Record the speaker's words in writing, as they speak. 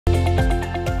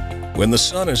When the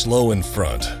sun is low in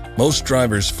front, most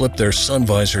drivers flip their sun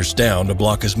visors down to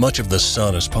block as much of the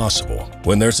sun as possible.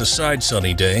 When there's a side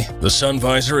sunny day, the sun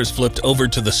visor is flipped over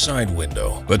to the side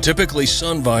window. But typically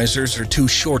sun visors are too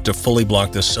short to fully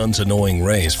block the sun's annoying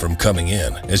rays from coming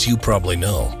in, as you probably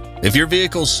know. If your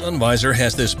vehicle's sun visor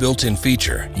has this built-in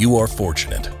feature, you are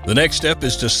fortunate. The next step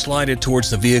is to slide it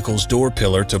towards the vehicle's door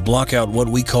pillar to block out what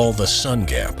we call the sun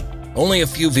gap. Only a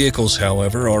few vehicles,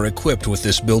 however, are equipped with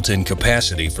this built-in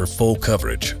capacity for full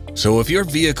coverage. So if your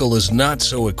vehicle is not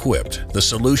so equipped, the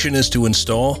solution is to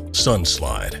install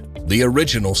SunSlide, the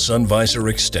original sun visor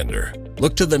extender.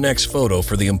 Look to the next photo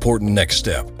for the important next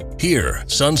step. Here,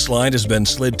 SunSlide has been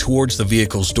slid towards the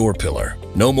vehicle's door pillar.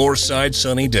 No more side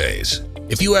sunny days.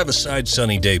 If you have a side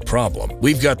sunny day problem,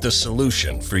 we've got the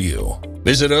solution for you.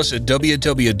 Visit us at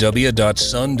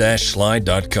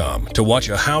www.sun-slide.com to watch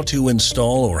a how-to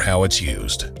install or how it's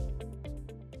used.